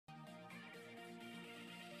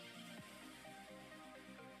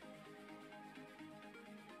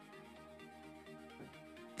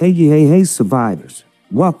Hey, survivors.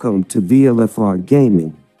 Welcome to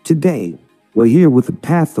VLFRgaming. Today, we're here with a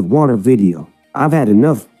Path of Water video. I've had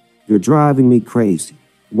enough. You're driving me crazy.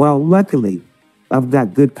 Well, luckily, I've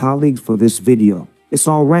got good colleagues for this video. It's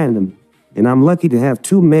all random, and I'm lucky to have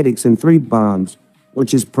 2 medics and 3 bombs,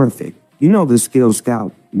 which is perfect. You know the skill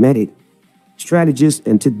scout, medic, strategist,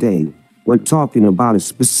 and today, we're talking about a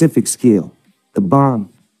specific skill, the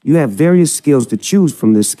bomb. You have various skills to choose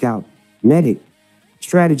from this scout, medic,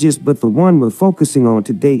 strategist, but the one we're focusing on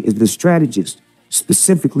today is the strategist,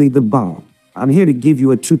 specifically the bomb. I'm here to give you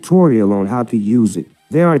a tutorial on how to use it.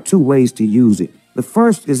 There are 2 ways to use it. The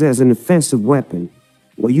first is as an offensive weapon,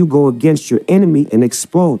 where you go against your enemy and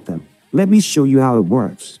explode them. Let me show you how it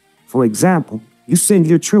works. For example, you send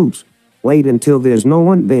your troops, wait until there's no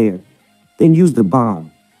one there, then use the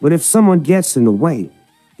bomb. But if someone gets in the way,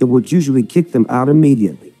 it would usually kick them out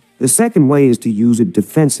immediately. The second way is to use it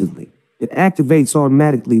defensively. It activates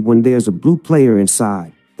automatically when there's a blue player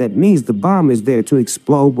inside. That means the bomb is there to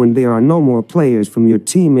explode when there are no more players from your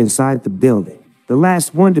team inside the building. The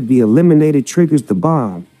last one to be eliminated triggers the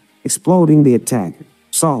bomb, exploding the attacker.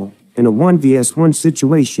 So, in a 1vs1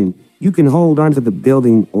 situation, you can hold onto the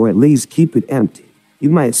building or at least keep it empty.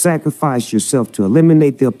 You might sacrifice yourself to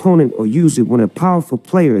eliminate the opponent or use it when a powerful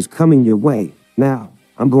player is coming your way. Now,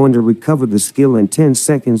 I'm going to recover the skill in 10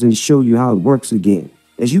 seconds and show you how it works again.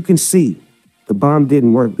 As you can see, the bomb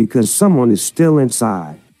didn't work because someone is still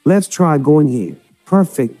inside. Let's try going here.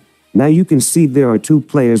 Perfect. Now you can see there are 2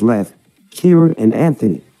 players left, Kira and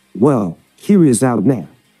Anthony. Well, Kira is out now.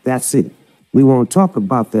 That's it. We won't talk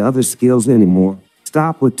about the other skills anymore.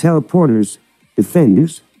 Stop with teleporters,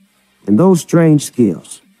 defenders, and those strange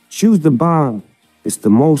skills. Choose the bomb. It's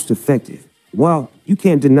the most effective. Well, you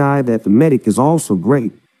can't deny that the medic is also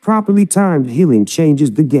great. Properly timed healing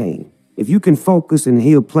changes the game. If you can focus and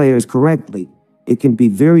heal players correctly, it can be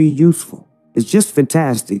very useful. It's just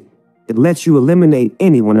fantastic. It lets you eliminate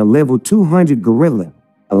anyone, a level 200 gorilla,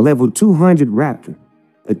 a level 200 raptor,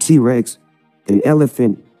 a T-Rex, an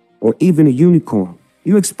elephant, or even a unicorn.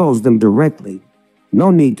 You expose them directly.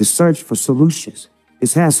 No need to search for solutions.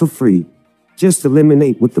 It's hassle-free. Just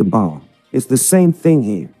eliminate with the bomb. It's the same thing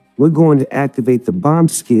here. We're going to activate the bomb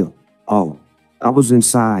skill. Oh, I was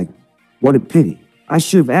inside. What a pity. I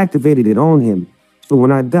should have activated it on him, so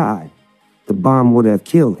when I died, the bomb would have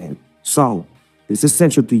killed him. So, it's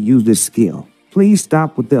essential to use this skill. Please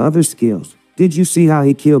stop with the other skills. Did you see how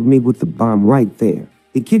he killed me with the bomb right there?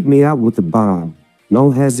 He kicked me out with the bomb.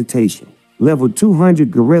 No hesitation. Level 200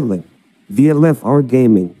 gorilla,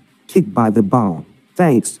 VLFRgaming, kicked by the bomb.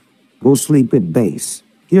 Thanks. Go sleep at base.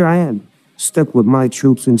 Here I am, stuck with my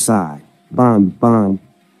troops inside. Bomb,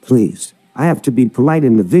 please. I have to be polite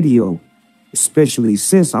in the video, especially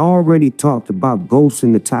since I already talked about ghosts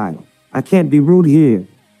in the title. I can't be rude here,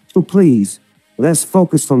 so please, let's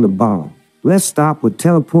focus on the bomb. Let's stop with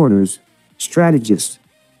teleporters, strategists,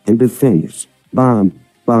 and defenders. Bomb,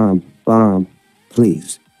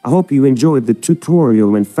 please. I hope you enjoyed the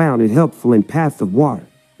tutorial and found it helpful in Path of Water.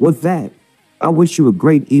 With that, I wish you a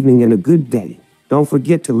great evening and a good day. Don't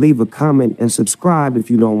forget to leave a comment and subscribe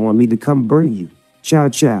if you don't want me to come burn you. Ciao,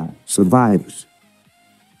 survivors.